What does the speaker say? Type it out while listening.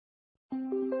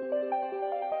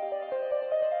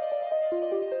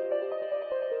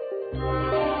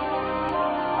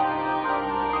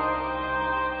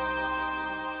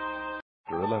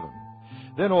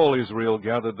Then all Israel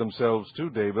gathered themselves to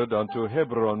David unto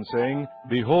Hebron, saying,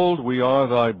 Behold, we are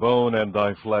thy bone and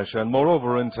thy flesh, and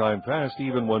moreover in time past,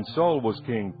 even when Saul was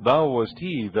king, thou wast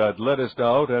he that leddest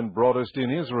out and broughtest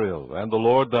in Israel. And the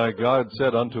Lord thy God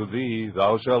said unto thee,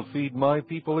 Thou shalt feed my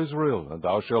people Israel, and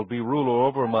thou shalt be ruler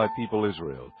over my people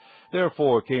Israel.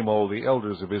 Therefore came all the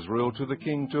elders of Israel to the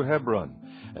king to Hebron.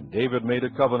 And David made a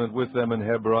covenant with them in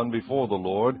Hebron before the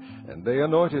Lord, and they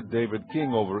anointed David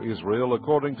king over Israel,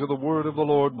 according to the word of the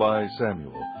Lord by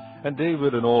Samuel. And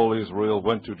David and all Israel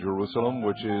went to Jerusalem,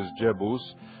 which is Jebus,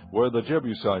 where the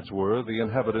Jebusites were, the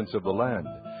inhabitants of the land.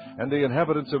 And the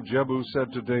inhabitants of Jebus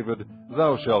said to David,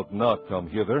 Thou shalt not come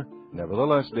hither.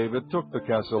 Nevertheless David took the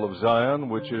castle of Zion,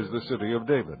 which is the city of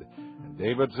David. And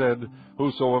David said,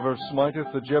 Whosoever smiteth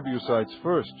the Jebusites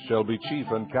first shall be chief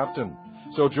and captain.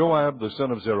 So Joab the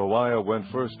son of Zeruiah went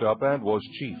first up, and was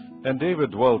chief. And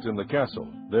David dwelt in the castle.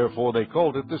 Therefore they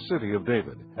called it the city of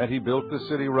David. And he built the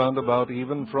city round about,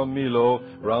 even from Millo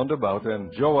round about,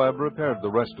 and Joab repaired the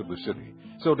rest of the city.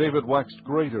 So David waxed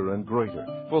greater and greater,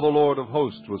 for the Lord of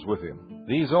hosts was with him.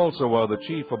 These also are the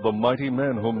chief of the mighty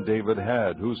men whom David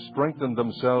had, who strengthened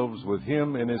themselves with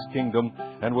him in his kingdom,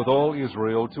 and with all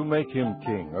Israel, to make him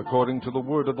king, according to the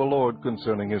word of the Lord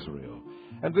concerning Israel.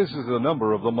 And this is the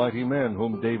number of the mighty men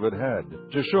whom David had: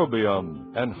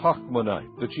 Jeshobeam and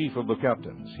Hachmonite, the chief of the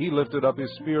captains. He lifted up his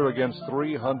spear against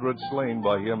 300 slain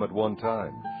by him at one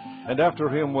time. And after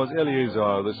him was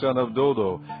Eleazar the son of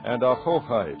Dodo, and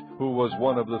Ahohite, who was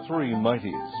one of the 3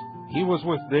 mighties. He was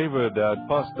with David at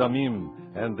Pasdamim,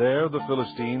 and there the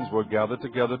Philistines were gathered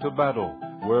together to battle,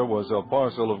 where was a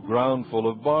parcel of ground full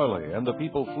of barley, and the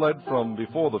people fled from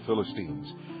before the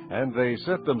Philistines. And they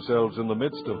set themselves in the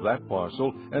midst of that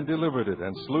parcel, and delivered it,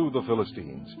 and slew the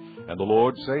Philistines. And the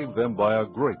Lord saved them by a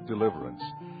great deliverance.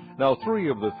 Now 3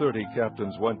 of the 30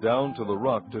 captains went down to the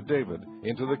rock to David,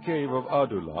 into the cave of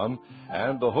Adullam,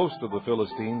 and the host of the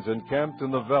Philistines encamped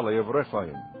in the valley of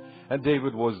Rephaim. And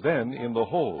David was then in the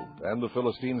hold, and the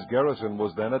Philistines' garrison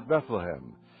was then at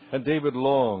Bethlehem. And David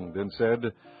longed, and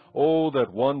said, Oh,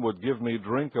 that one would give me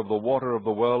drink of the water of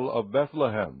the well of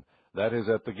Bethlehem, that is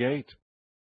at the gate.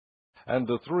 And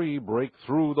the 3 brake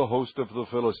through the host of the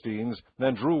Philistines,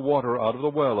 and drew water out of the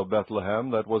well of Bethlehem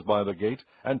that was by the gate,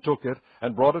 and took it,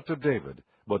 and brought it to David.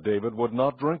 But David would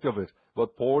not drink of it,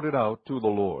 but poured it out to the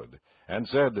Lord, and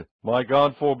said, My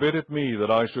God forbid it me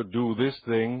that I should do this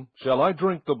thing. Shall I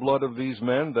drink the blood of these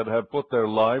men that have put their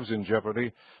lives in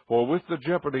jeopardy? For with the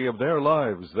jeopardy of their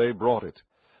lives they brought it.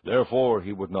 Therefore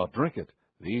he would not drink it.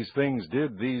 These things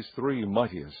did these 3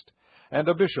 mightiest. And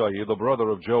Abishai the brother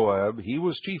of Joab, he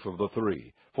was chief of the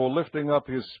 3, for lifting up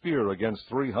his spear against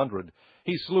 300,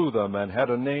 he slew them, and had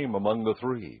a name among the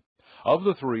 3. Of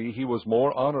the 3 he was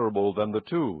more honorable than the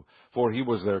 2, for he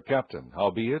was their captain,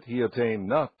 howbeit he attained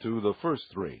not to the first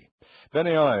 3.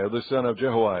 Benaiah the son of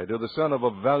Jehoiada, the son of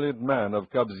a valiant man of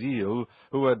Kabzeel,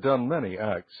 who had done many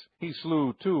acts, he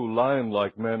slew 2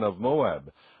 lion-like men of Moab.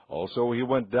 Also he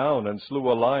went down and slew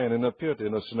a lion in a pit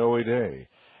in a snowy day.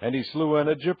 And he slew an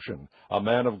Egyptian, a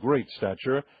man of great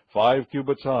stature, 5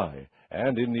 cubits high,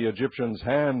 and in the Egyptian's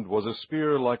hand was a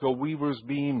spear like a weaver's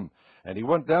beam. And he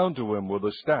went down to him with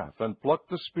a staff, and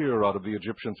plucked the spear out of the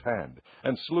Egyptian's hand,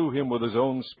 and slew him with his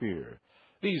own spear.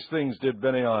 These things did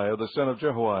Benaiah the son of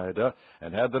Jehoiada,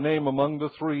 and had the name among the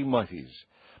 3 mighties.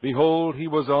 Behold, he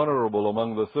was honorable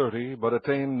among the 30, but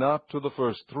attained not to the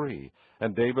first 3,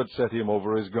 and David set him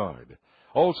over his guard.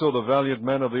 Also the valiant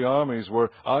men of the armies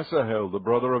were Asahel the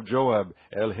brother of Joab,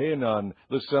 Elhanan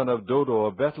the son of Dodo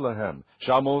of Bethlehem,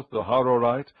 Shamoth the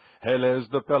Harorite, Helez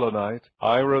the Pelonite,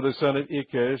 Ira the son of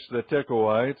Ikesh the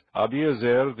Tekoite,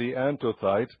 Abiezer the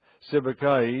Antothite,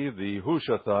 Sibbecai the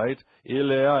Hushathite,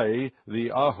 Eleai the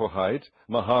Ahohite,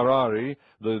 Maharari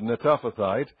the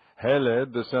Netophathite,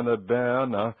 Heled the son of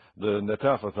Baana the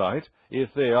Netophathite,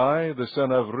 Ithai the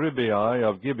son of Ribai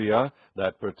of Gibeah,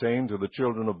 that pertained to the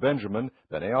children of Benjamin,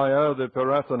 Benaiah the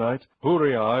Pirathonite,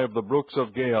 Huriah of the brooks of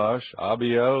Gaash,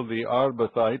 Abiel the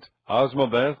Arbathite,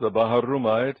 Asmaveth the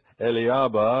Baharumite,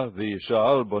 Eliabah the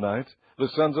Shaalbonite, the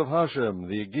sons of Hashem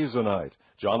the Gizonite,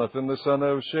 Jonathan the son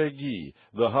of Shegi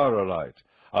the Hararite,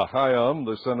 Ahiam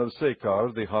the son of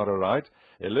Sekar the Hararite,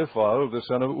 Eliphal the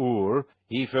son of Ur,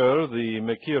 Epher the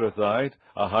Mechirathite,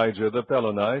 Ahijah the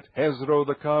Pelonite, Hezro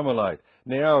the Carmelite,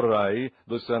 Nearai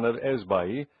the son of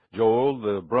Ezbai, Joel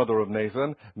the brother of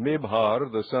Nathan,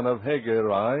 Mibhar the son of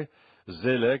Hegerai,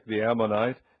 Zelek the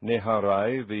Ammonite,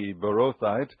 Neharai the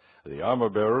Berothite, the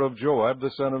armor-bearer of Joab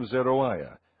the son of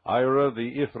Zeruiah, Ira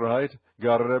the Ithrite,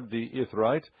 Gareb the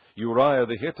Ithrite, Uriah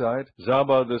the Hittite,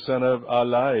 Zabad the son of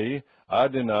Alai,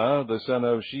 Adinah, the son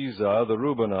of Shizah the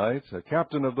Reubenite, a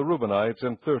captain of the Reubenites,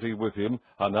 and 30 with him,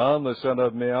 Hanan, the son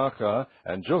of Maachah,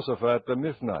 and Josaphat the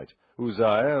Mithnite,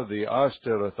 Uzziah the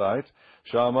Ashterathite,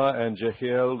 Shammah and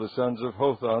Jehiel, the sons of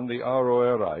Hotham the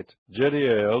Aroerite,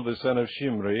 Jediel, the son of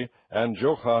Shimri, and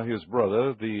Jochah his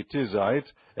brother, the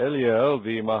Tizite, Eliel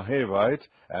the Mahavite,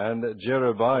 and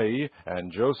Jerebai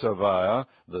and Josaviah,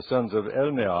 the sons of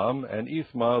Elneam, and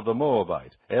Ithma the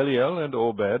Moabite, Eliel and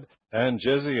Obed, and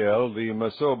Jeziel the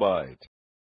Mesobite.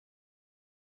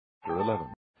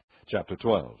 Chapter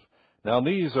 12. Now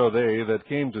these are they that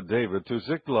came to David to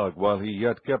Ziklag, while he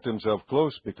yet kept himself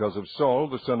close because of Saul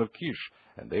the son of Kish,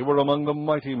 and they were among the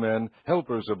mighty men,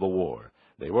 helpers of the war.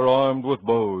 They were armed with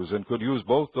bows, and could use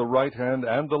both the right hand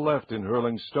and the left in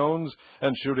hurling stones,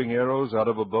 and shooting arrows out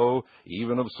of a bow,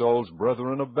 even of Saul's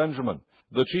brethren of Benjamin.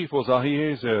 The chief was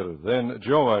Ahiezer, then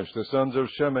Joash, the sons of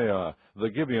Shemaiah, the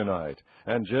Gibeonite,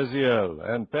 and Jeziel,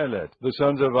 and Pelet, the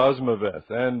sons of Azmaveth,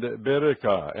 and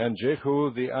Berekah, and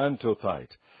Jehu the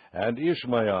Antothite, and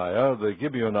Ishmaiah the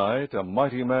Gibeonite, a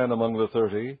mighty man among the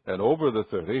 30, and over the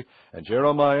 30, and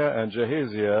Jeremiah, and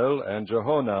Jehaziel, and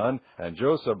Jehonan, and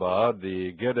Josabad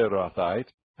the Gederathite,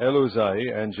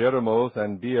 Eluzai, and Jeremoth,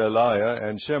 and Bealiah,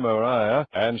 and Shemariah,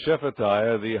 and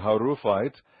Shephatiah the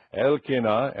Haruphite,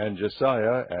 Elkanah, and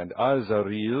Jesiah, and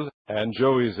Azareel, and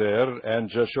Joezer, and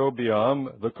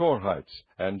Jashobeam the Korhites,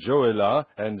 and Joelah,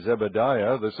 and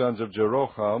Zebediah, the sons of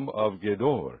Jeroham of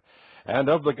Gedor. And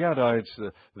of the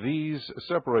Gadites, these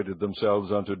separated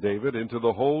themselves unto David into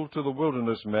the hold to the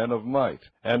wilderness men of might,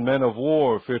 and men of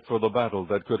war fit for the battle,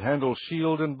 that could handle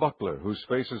shield and buckler, whose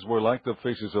faces were like the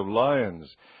faces of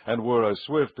lions, and were as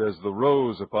swift as the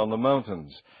roes upon the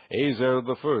mountains. Azer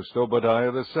the first,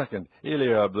 Obadiah the second,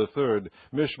 Eliab the third,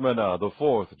 Mishmanah the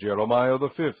fourth, Jeremiah the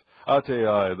fifth,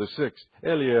 Attai the sixth,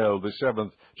 Eliel the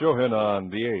seventh, Johanan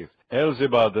the eighth,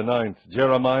 Elzebad the ninth,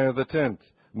 Jeremiah the 10th,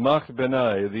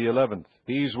 Machbenai the 11th.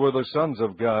 These were the sons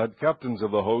of Gad, captains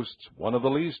of the hosts. One of the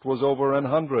least was over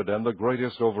 100, and the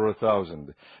greatest over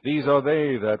 1,000. These are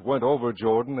they that went over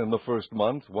Jordan in the first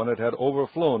month, when it had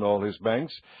overflown all his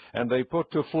banks, and they put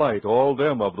to flight all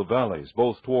them of the valleys,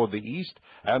 both toward the east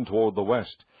and toward the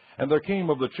west. And there came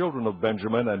of the children of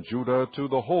Benjamin and Judah to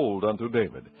the hold unto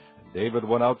David. And David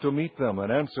went out to meet them,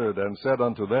 and answered and said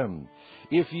unto them,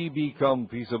 If ye be come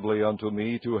peaceably unto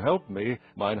me to help me,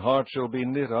 mine heart shall be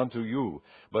knit unto you.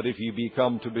 But if ye be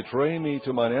come to betray me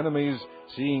to mine enemies,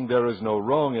 seeing there is no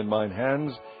wrong in mine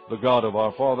hands, the God of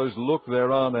our fathers look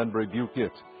thereon and rebuke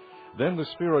it. Then the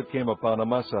Spirit came upon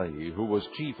Amasai, who was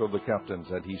chief of the captains,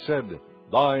 and he said,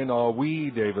 Thine are we,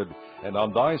 David, and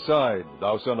on thy side,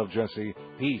 thou son of Jesse,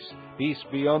 peace. Peace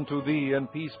be unto thee,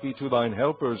 and peace be to thine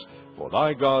helpers, for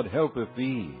thy God helpeth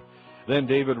thee. Then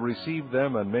David received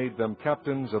them, and made them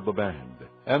captains of the band.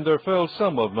 And there fell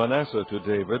some of Manasseh to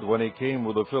David, when he came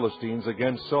with the Philistines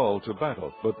against Saul to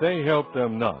battle. But they helped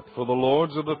them not, for the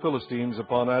lords of the Philistines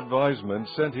upon advisement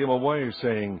sent him away,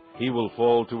 saying, He will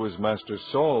fall to his master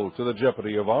Saul, to the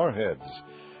jeopardy of our heads.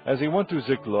 As he went to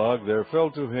Ziklag, there fell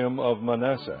to him of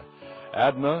Manasseh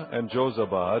Adnah, and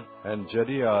Jozabad, and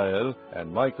Jediael,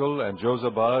 and Michael, and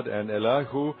Jozabad, and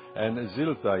Elihu, and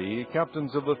Zilthai,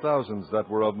 captains of the thousands that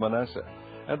were of Manasseh.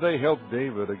 And they helped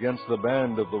David against the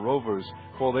band of the rovers,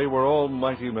 for they were all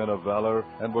mighty men of valor,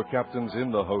 and were captains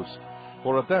in the host.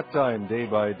 For at that time, day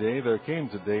by day, there came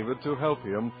to David to help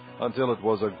him, until it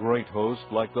was a great host,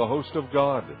 like the host of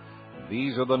God.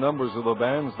 These are the numbers of the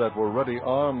bands that were ready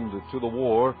armed to the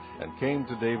war, and came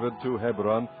to David to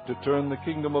Hebron, to turn the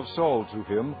kingdom of Saul to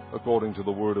him, according to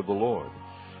the word of the Lord.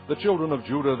 The children of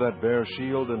Judah that bare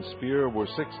shield and spear were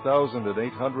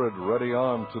 6,800 ready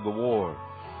armed to the war.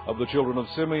 Of the children of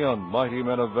Simeon, mighty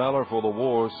men of valor for the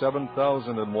war,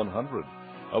 7,100.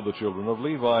 Of the children of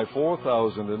Levi,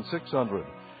 4,600.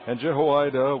 And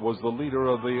Jehoiada was the leader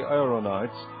of the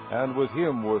Aaronites, and with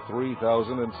him were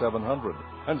 3,700.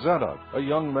 And Zadok, a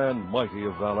young man mighty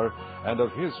of valor, and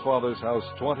of his father's house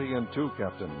 22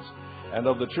 captains. And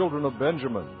of the children of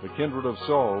Benjamin, the kindred of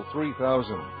Saul,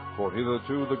 3,000. For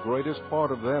hitherto the greatest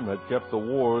part of them had kept the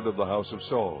ward of the house of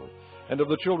Saul. And of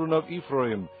the children of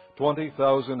Ephraim,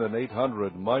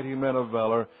 20,800 mighty men of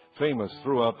valor, famous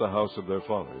throughout the house of their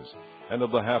fathers. And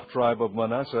of the half-tribe of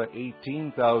Manasseh,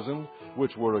 18,000,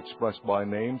 which were expressed by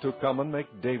name, to come and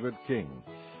make David king.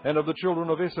 And of the children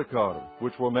of Issachar,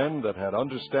 which were men that had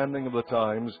understanding of the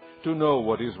times, to know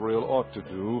what Israel ought to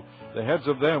do, the heads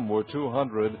of them were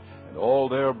 200, and all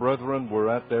their brethren were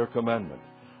at their commandment.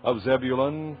 Of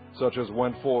Zebulun, such as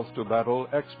went forth to battle,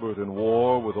 expert in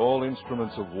war, with all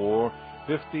instruments of war,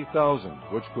 50,000,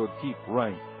 which could keep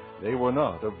rank. They were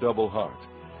not of double heart.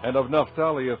 And of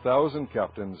Naphtali 1,000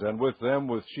 captains, and with them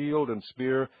with shield and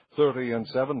spear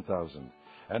 37,000.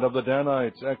 And of the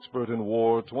Danites expert in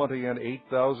war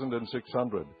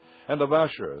 28,600. And of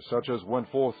Asher, such as went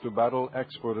forth to battle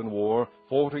expert in war,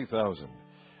 40,000.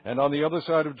 And on the other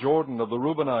side of Jordan of the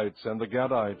Reubenites and the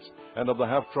Gadites, and of the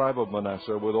half-tribe of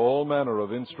Manasseh, with all manner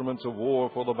of instruments of war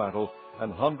for the battle,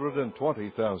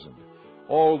 120,000.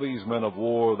 All these men of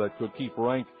war that could keep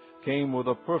rank came with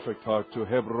a perfect heart to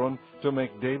Hebron to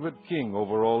make David king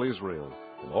over all Israel.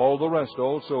 And all the rest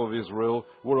also of Israel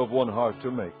were of one heart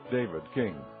to make David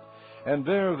king. And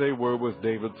there they were with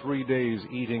David 3 days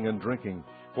eating and drinking,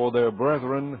 for their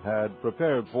brethren had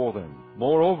prepared for them.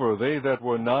 Moreover, they that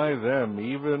were nigh them,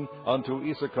 even unto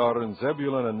Issachar and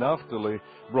Zebulun and Naphtali,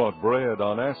 brought bread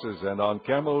on asses, and on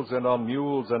camels, and on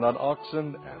mules, and on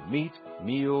oxen, and meat,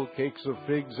 meal, cakes of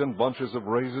figs, and bunches of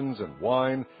raisins, and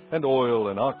wine, and oil,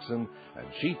 and oxen, and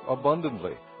sheep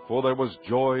abundantly, for there was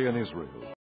joy in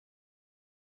Israel.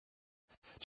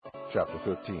 Chapter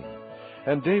 13.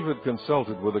 And David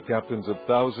consulted with the captains of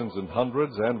thousands and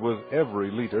hundreds, and with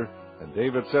every leader. And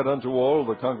David said unto all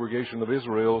the congregation of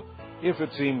Israel, If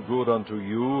it seem good unto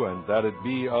you, and that it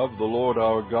be of the Lord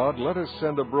our God, let us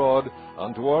send abroad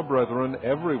unto our brethren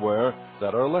everywhere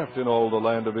that are left in all the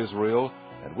land of Israel,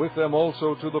 and with them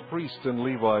also to the priests and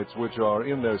Levites which are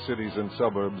in their cities and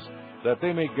suburbs, that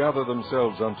they may gather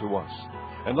themselves unto us.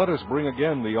 And let us bring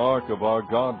again the ark of our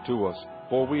God to us,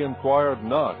 for we inquired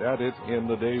not at it in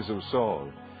the days of Saul.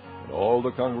 And all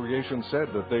the congregation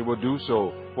said that they would do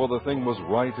so, for the thing was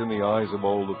right in the eyes of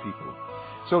all the people.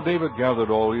 So David gathered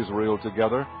all Israel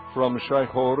together, from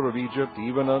Shihor of Egypt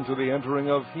even unto the entering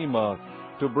of Hemath,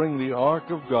 to bring the ark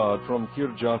of God from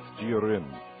Kirjath-jearim.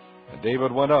 And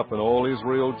David went up, and all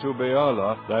Israel, to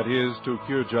Baalah, that is, to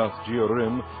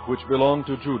Kirjath-jearim, which belonged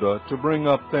to Judah, to bring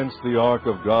up thence the ark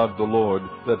of God the Lord,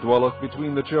 that dwelleth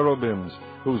between the cherubims,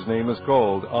 whose name is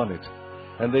called On it.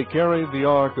 And they carried the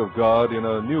ark of God in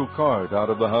a new cart out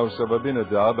of the house of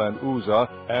Abinadab and Uzzah,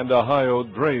 and Ahio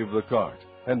drave the cart.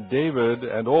 And David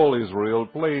and all Israel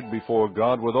played before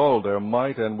God with all their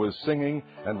might, and with singing,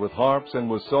 and with harps, and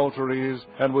with psalteries,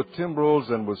 and with timbrels,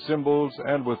 and with cymbals,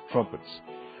 and with trumpets.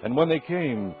 And when they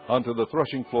came unto the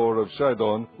threshing floor of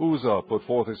Shidon, Uzzah put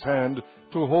forth his hand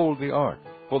to hold the ark,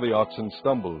 for the oxen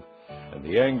stumbled. And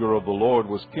the anger of the Lord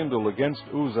was kindled against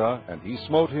Uzzah, and he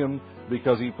smote him,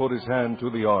 because he put his hand to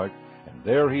the ark, and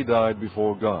there he died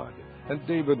before God. And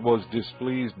David was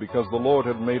displeased, because the Lord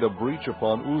had made a breach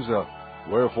upon Uzzah.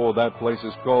 Wherefore that place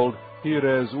is called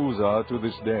Perez Uzzah to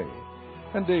this day.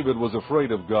 And David was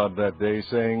afraid of God that day,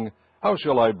 saying, How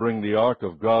shall I bring the ark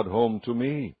of God home to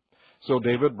me? So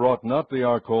David brought not the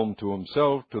ark home to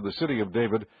himself, to the city of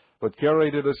David, but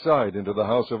carried it aside into the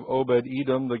house of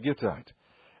Obed-Edom the Gittite.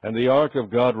 And the ark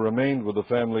of God remained with the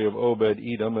family of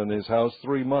Obed-Edom in his house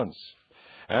 3 months.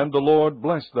 And the Lord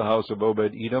blessed the house of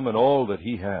Obed-Edom and all that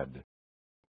he had.